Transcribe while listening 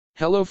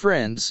Hello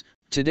friends,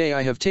 today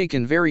I have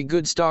taken very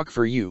good stock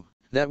for you,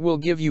 that will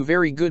give you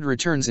very good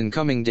returns in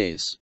coming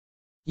days.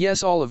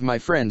 Yes, all of my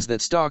friends,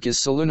 that stock is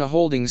Soluna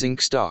Holdings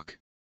Inc. stock.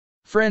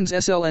 Friends,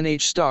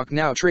 SLNH stock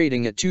now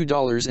trading at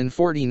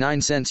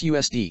 $2.49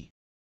 USD.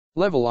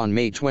 Level on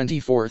May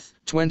 24,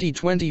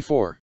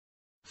 2024.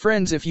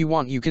 Friends, if you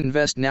want, you can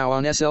invest now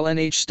on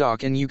SLNH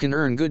stock and you can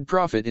earn good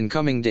profit in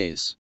coming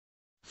days.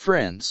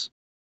 Friends,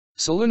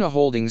 Soluna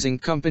Holdings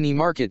Inc. company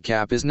market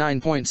cap is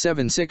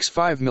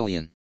 $9.765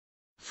 million.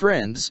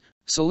 Friends,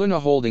 Soluna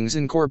Holdings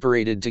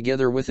Incorporated,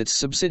 together with its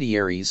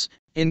subsidiaries,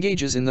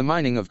 engages in the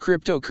mining of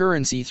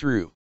cryptocurrency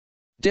through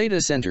data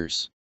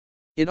centers.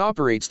 It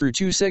operates through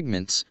two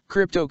segments,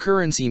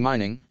 cryptocurrency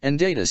mining and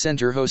data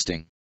center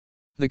hosting.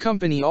 The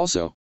company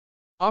also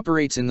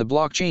operates in the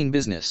blockchain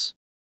business.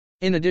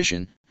 In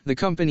addition, the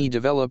company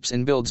develops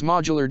and builds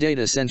modular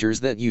data centers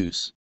that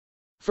use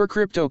for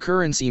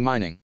cryptocurrency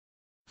mining.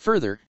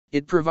 Further,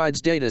 it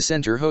provides data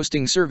center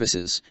hosting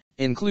services,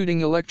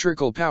 including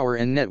electrical power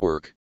and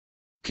network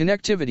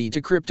connectivity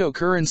to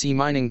cryptocurrency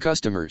mining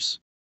customers.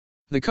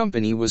 The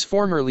company was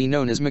formerly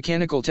known as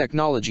Mechanical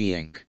Technology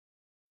Inc.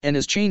 and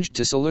has changed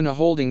to Soluna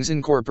Holdings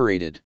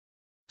Incorporated.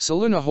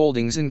 Soluna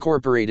Holdings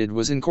Incorporated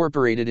was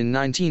incorporated in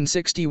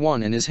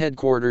 1961 and is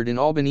headquartered in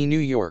Albany, New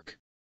York.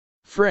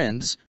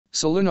 Friends,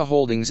 Soluna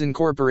Holdings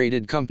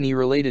Incorporated company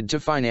related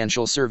to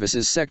financial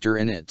services sector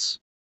and it's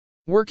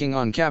working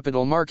on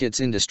capital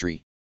markets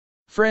industry.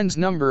 Friends,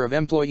 number of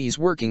employees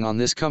working on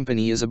this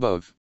company is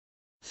above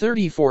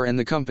 34 and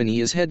the company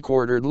is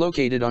headquartered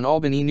located on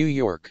Albany, New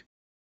York,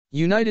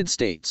 United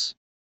States.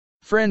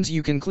 Friends,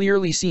 you can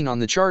clearly seen on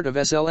the chart of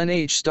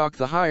SLNH stock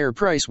the higher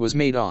price was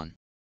made on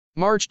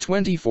March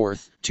 24,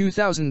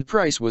 2000.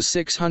 Price was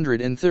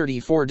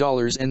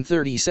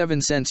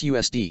 $634.37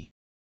 USD.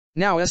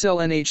 Now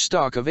SLNH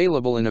stock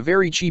available in a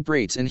very cheap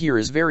rates, and here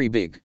is very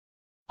big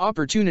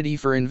opportunity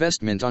for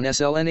investment on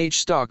SLNH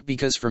stock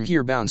because from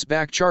here bounce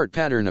back chart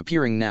pattern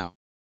appearing now.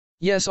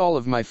 Yes, all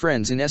of my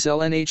friends, in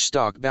SLNH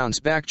stock bounce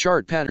back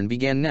chart pattern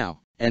began now,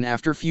 and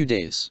after few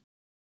days,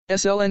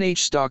 SLNH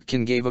stock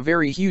can give a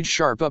very huge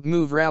sharp up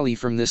move rally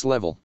from this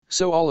level.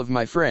 So all of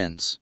my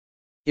friends,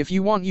 if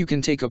you want, you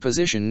can take a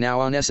position now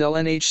on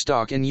SLNH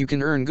stock and you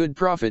can earn good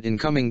profit in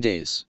coming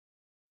days.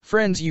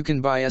 Friends, you can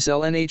buy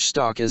SLNH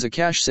stock as a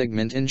cash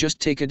segment and just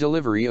take a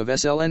delivery of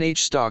SLNH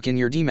stock in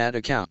your demat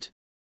account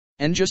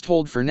and just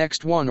hold for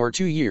next 1 or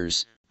 2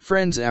 years.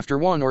 Friends, after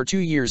 1 or 2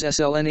 years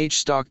SLNH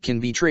stock can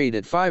be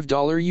traded at $5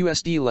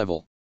 USD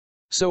level.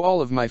 So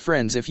all of my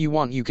friends, if you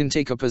want, you can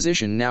take a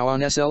position now on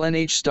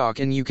SLNH stock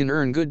and you can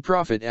earn good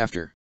profit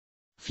after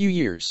few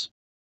years.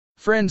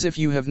 Friends, if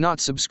you have not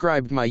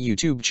subscribed my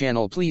YouTube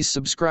channel, please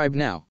subscribe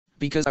now,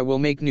 because I will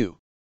make new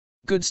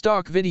good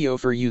stock video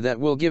for you that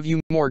will give you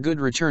more good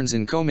returns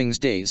in coming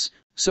days.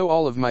 So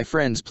all of my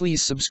friends,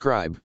 please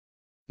subscribe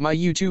my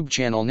YouTube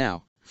channel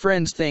now.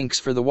 Friends, thanks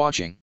for the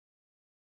watching.